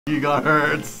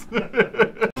gigahertz.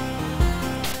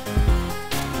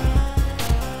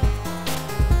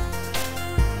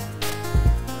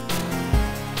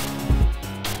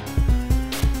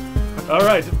 All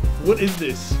right, what is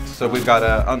this? So we've got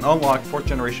an unlocked 4th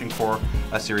generation Core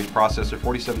series processor,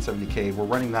 4770K. We're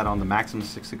running that on the Maximus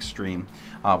 6 Extreme.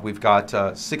 We've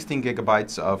got 16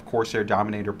 gigabytes of Corsair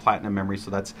Dominator Platinum memory, so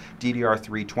that's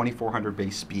DDR3 2400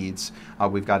 base speeds.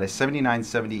 We've got a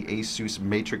 7970 Asus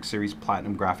Matrix Series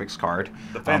Platinum graphics card.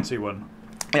 The fancy one.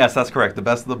 Yes, that's correct. The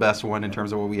best of the best one in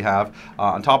terms of what we have.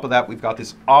 On top of that, we've got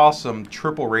this awesome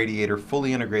triple radiator,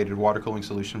 fully integrated water cooling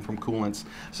solution from Koolance.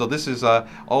 So this is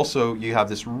also, you have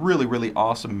this really, really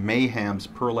awesome Mayhem's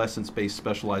pearlescence-based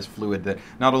specialized fluid that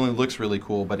not only looks really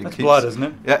cool, but it That's keeps... blood, isn't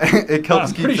it? Yeah, it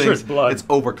helps keep things... Sure it's blood. It's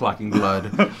overclocking blood.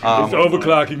 It's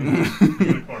overclocking.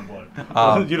 Unicorn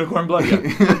blood. Unicorn blood,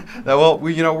 yeah. Well,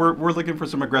 we're looking for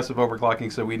some aggressive overclocking,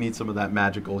 so we need some of that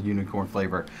magical unicorn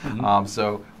flavor.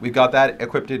 So we've got that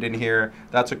equipped in here.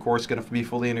 That's of course going to be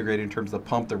fully integrated in terms of the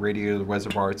pump, the radiator, the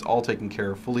reservoir. It's all taken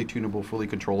care of, fully tunable, fully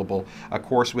controllable. Of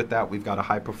course, with that, we've got a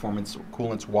high performance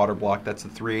Koolance water block. That's the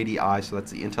 380i, so that's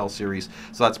the Intel series.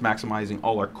 So that's maximizing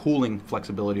all our cooling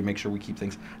flexibility to make sure we keep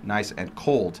things nice and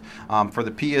cold. For the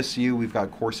PSU, we've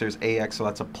got Corsair's AX, so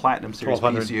that's a Platinum series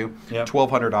PSU, yep.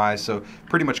 1200i. So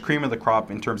pretty much cream of the crop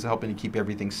in terms of helping to keep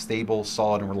everything stable,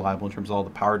 solid, and reliable in terms of all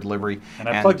the power delivery. And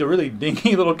I plugged a really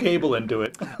dinky little cable into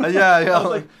it. Yeah.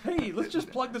 Like, hey, let's just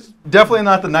plug this. Definitely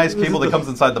not the nice cable that comes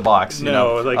inside the box. You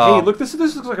know? Like, hey, look, this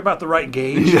looks like about the right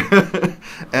gauge.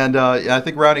 And yeah, I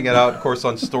think rounding it out, of course,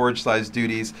 on storage size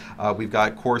duties, we've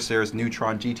got Corsair's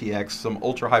Neutron GTX, some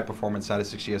ultra high performance SATA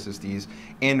 60 SSDs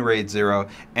in RAID 0,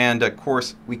 and of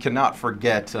course, we cannot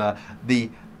forget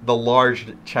the large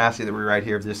chassis that we right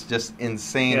here, this just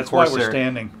insane that's Corsair. Why we're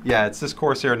standing. Yeah, it's this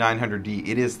Corsair 900D.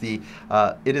 It is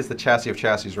the chassis of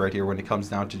chassis right here when it comes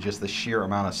down to just the sheer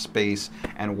amount of space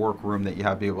and work room that you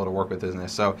have to be able to work with in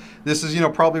this. So this is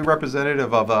probably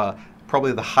representative of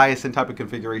probably the highest end type of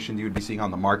configuration you would be seeing on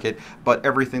the market, but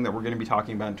everything that we're going to be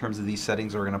talking about in terms of these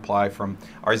settings are going to apply from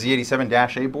our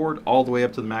Z87-A board all the way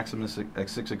up to the Maximus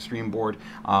 6 Extreme board,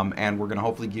 and we're going to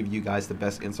hopefully give you guys the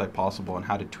best insight possible on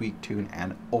how to tweak, tune,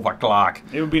 and overclock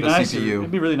It would be the nice. CPU. It'd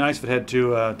be really nice if it had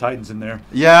two Titans in there.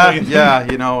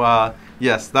 Yeah,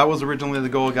 yes, that was originally the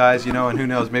goal, guys, and who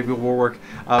knows, maybe we'll work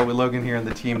with Logan here and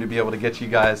the team to be able to get you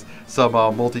guys some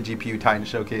multi-GPU Titan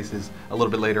showcases a little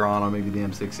bit later on maybe the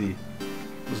M6E.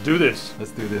 Let's do this.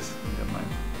 Let's do this.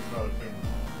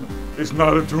 It's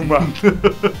not a tumor.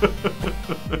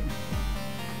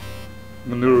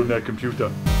 The neural net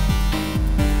computer.